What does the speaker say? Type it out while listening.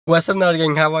What's up,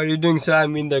 NarGang? How are you doing? So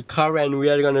I'm in the car and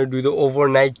we are gonna do the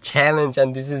overnight challenge,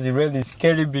 and this is really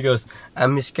scary because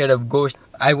I'm scared of ghosts.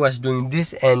 I was doing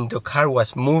this and the car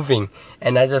was moving,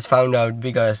 and I just found out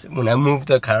because when I move,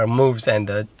 the car moves and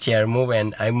the chair move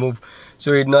and I move.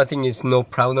 So nothing is no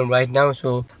problem right now.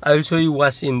 So I'll show you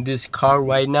what's in this car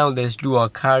right now. Let's do a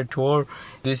car tour.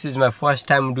 This is my first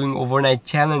time doing overnight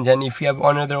challenge, and if you have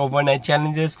another overnight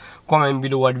challenges, comment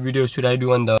below what video should I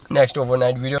do on the next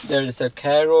overnight video. There is a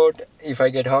carrot. If I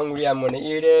get hungry, I'm gonna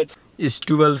eat it. It's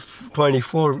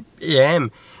 12:24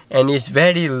 a.m. and it's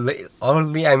very late,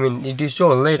 early. I mean, it is so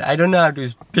late. I don't know how to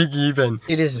speak even.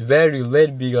 It is very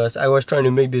late because I was trying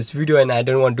to make this video and I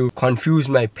don't want to confuse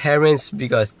my parents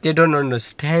because they don't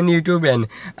understand YouTube, and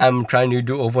I'm trying to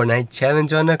do overnight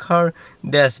challenge on a car.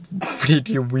 That's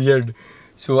pretty weird.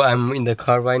 So I'm in the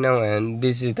car right now and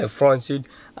this is the front seat.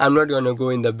 I'm not gonna go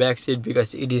in the back seat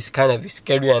because it is kind of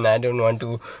scary and I don't want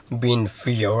to be in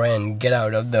fear and get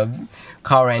out of the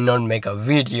car and not make a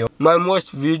video. My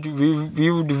most viewed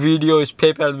video is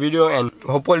PayPal video, and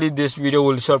hopefully this video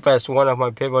will surpass one of my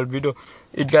PayPal video.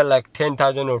 It got like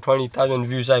 10,000 or 20,000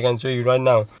 views. I can show you right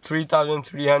now,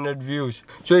 3,300 views.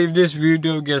 So if this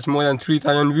video gets more than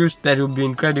 3,000 views, that would be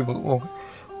incredible.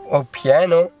 Oh,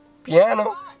 piano.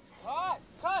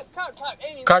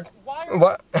 Cut.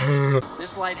 What?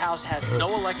 This lighthouse has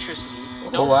no electricity,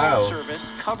 no phone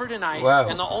service, covered in ice,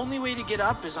 and the only way to get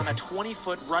up is on a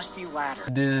 20-foot rusty ladder.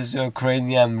 This is so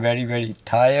crazy. I'm very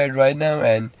tired right now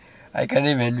and I can't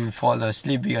even fall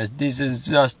asleep because this is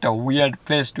just a weird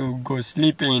place to go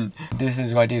sleep in. This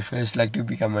is what it feels like to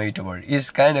become a YouTuber. It's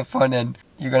kind of fun and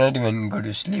you cannot even go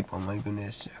to sleep. Oh my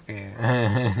goodness. Okay.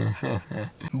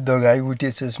 The guy who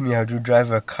teaches me how to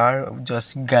drive a car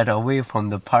just got away from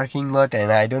the parking lot,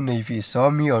 and I don't know if he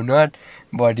saw me or not,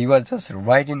 but he was just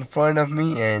right in front of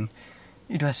me and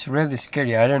it was really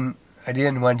scary. I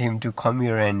didn't want him to come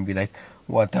here and be like,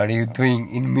 what are you doing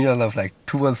in middle of like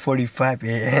 12:45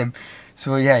 a.m.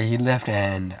 So yeah, he left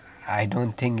and I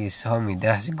don't think he saw me.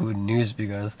 That's good news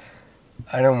because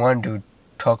I don't want to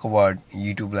talk about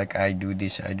YouTube like I do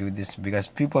this because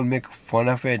people make fun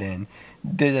of it and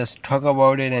they just talk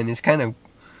about it and it's kind of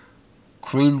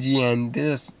cringy and they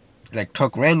just like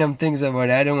talk random things about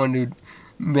it. I don't want to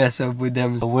mess up with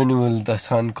them. When will the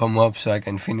sun come up so I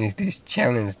can finish this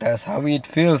challenge? That's how it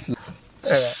feels.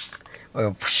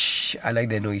 Oh, I like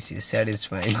the noise, it's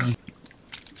satisfying.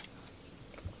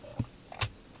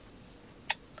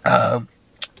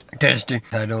 Tasty.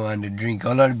 I don't want to drink a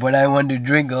lot, but I want to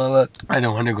drink a lot. I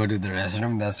don't want to go to the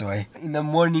restroom, that's why. In the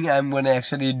morning, I'm gonna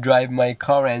actually drive my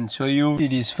car and show you.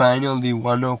 It is finally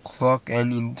 1 o'clock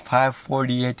and in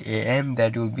 5:48 a.m.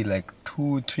 that will be like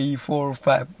 2, 3, 4,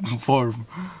 5,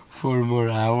 4 more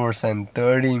hours and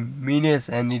 30 minutes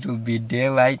and it will be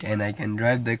daylight and I can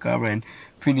drive the car and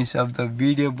finish up the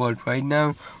video. But right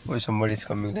now, somebody's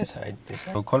coming this side.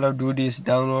 So Call of Duty is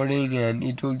downloading and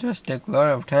it will just take a lot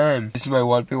of time. This is my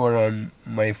wallpaper on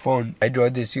my phone. I draw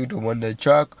this YouTube on the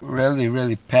chalk.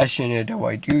 Really passionate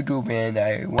about YouTube and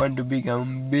I want to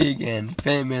become big and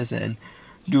famous and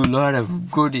do a lot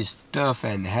of good stuff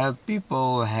and help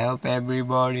people, help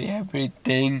everybody,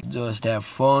 everything. Just have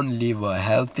fun, live a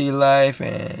healthy life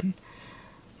and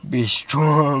be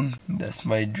strong. That's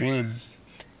my dream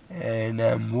and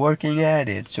I'm working at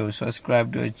it. So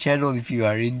subscribe to the channel if you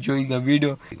are enjoying the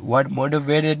video. What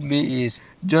motivated me is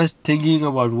just thinking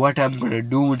about what I'm gonna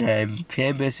do when I'm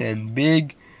famous and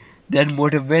big. That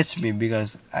motivates me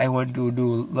because I want to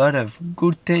do a lot of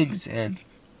good things and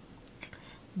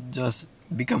just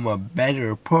become a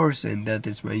better person. That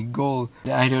is my goal.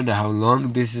 I don't know how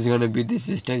long this is gonna be. This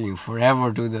is taking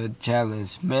forever to the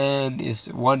challenge, man. It's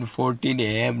 1:14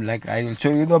 a.m. like I will show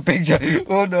you the picture.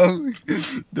 Oh no,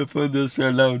 the phone just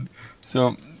fell down.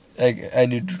 So I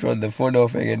need to turn the phone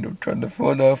off again. To turn the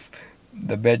phone off,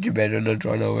 the battery better not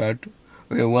run out.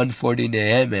 Okay, 1:14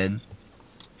 a.m. and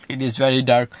it is very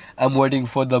dark. I'm waiting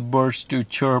for the birds to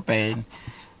chirp and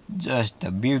just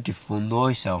a beautiful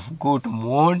noise of good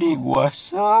morning.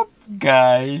 What's up,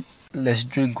 guys? Let's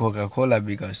drink Coca-Cola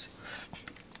because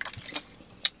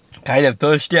kind of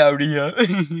thirsty out here.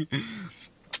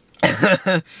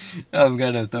 I'm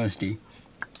kind of thirsty.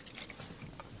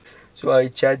 So I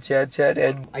chat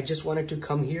and I just wanted to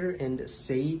come here and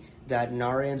say that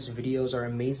NarGang's videos are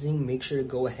amazing. Make sure to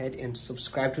go ahead and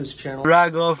subscribe to his channel.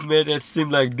 Raghav made it seem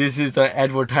like this is an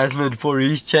advertisement for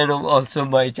his channel, also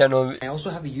my channel. I also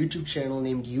have a YouTube channel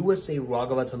named USA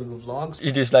Raghava Telugu Vlogs.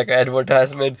 It is like an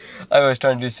advertisement. I was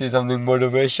trying to see something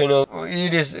motivational.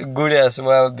 It is good as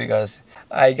well because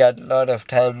I got a lot of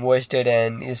time wasted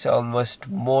and it's almost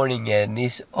morning and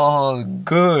it's all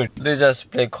good. Let's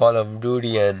just play Call of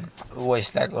Duty and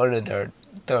waste like another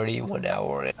 31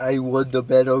 hours. I won the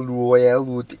battle royale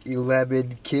with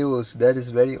 11 kills. That is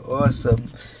very awesome.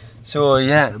 So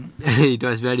yeah, it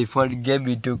was very fun game.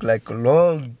 It took like a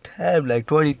long time, like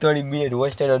 20-30 minutes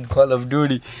wasted on Call of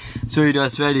Duty. So it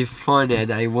was very fun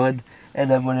and I won.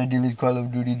 And I'm gonna delete Call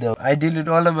of Duty now. I delete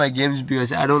all of my games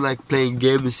because I don't like playing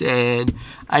games, and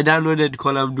I downloaded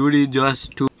Call of Duty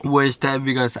just to waste time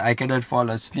because I cannot fall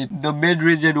asleep. The main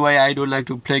reason why I don't like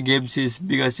to play games is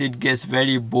because it gets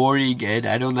very boring and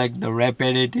I don't like the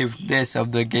repetitiveness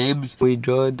of the games. We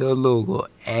draw the logo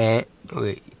and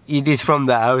wait, it is from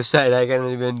the outside. I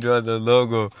cannot even draw the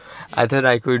logo. I thought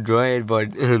I could draw it,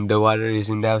 but the water is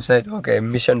in the outside. Okay,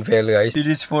 mission failed, guys. It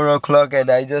is 4 o'clock and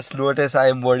I just noticed I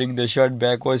am wearing the shirt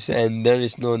backwards and there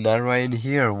is no Nara in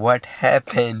here. What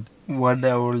happened? 1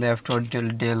 hour left until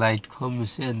daylight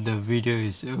comes and the video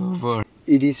is over.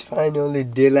 It is finally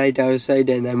daylight outside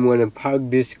and I'm gonna park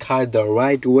this car the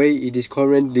right way. It is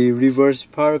currently reverse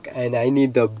park and I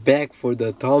need the back for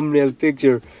the thumbnail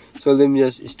picture. So let me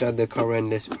just start the car and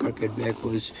let's park it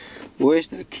backwards. Where's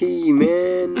the key,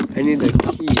 man? I need the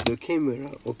key, the camera.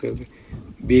 Okay.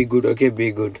 Be good, okay,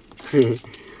 be good. Okay,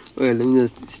 let me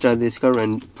just start this car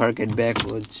and park it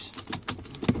backwards.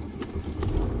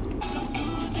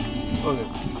 Okay.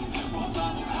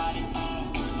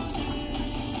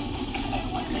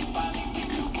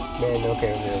 Man,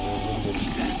 okay.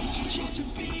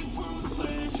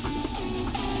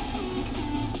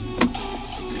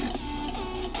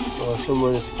 Oh,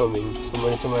 someone is coming.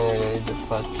 Someone I gotta hit the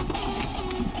fast.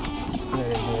 I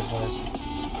gotta do it fast.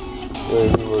 Where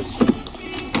he was.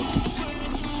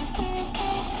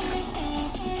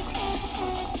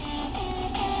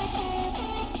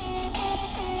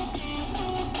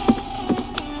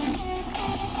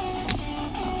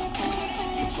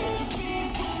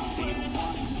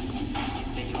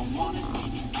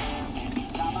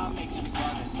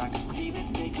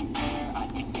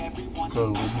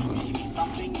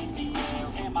 Something in the air.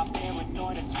 Am I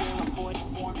paranoid? I swear a void is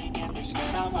forming and they're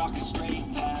scared. I walk a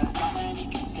straight path. Not many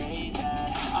can say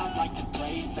that. I like to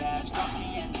play fast. Cross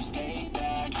me and there's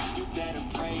payback. You better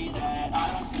pray that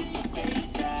I don't see your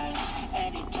face at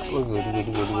any place that I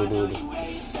go. I know you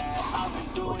hate that. I've been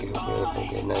doing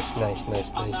Okay. Nice. Nice.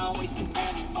 Let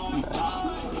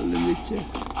me check.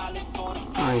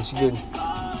 Nice, good.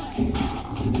 I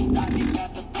think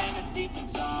that the pain that's deep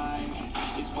inside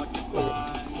is what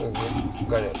defines. Okay,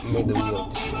 got it. Made the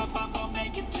wheel.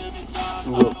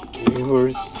 Go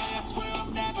reverse.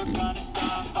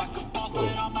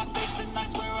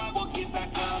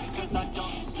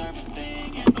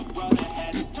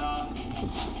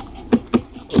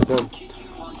 Done.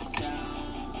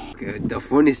 Okay, the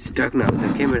phone is stuck now.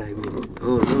 The camera, I mean.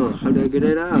 Oh no, how do I get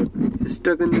it out? It's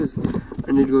stuck in this.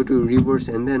 I need to go to reverse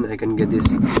and then I can get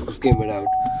this camera out.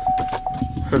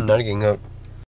 I'm not getting out.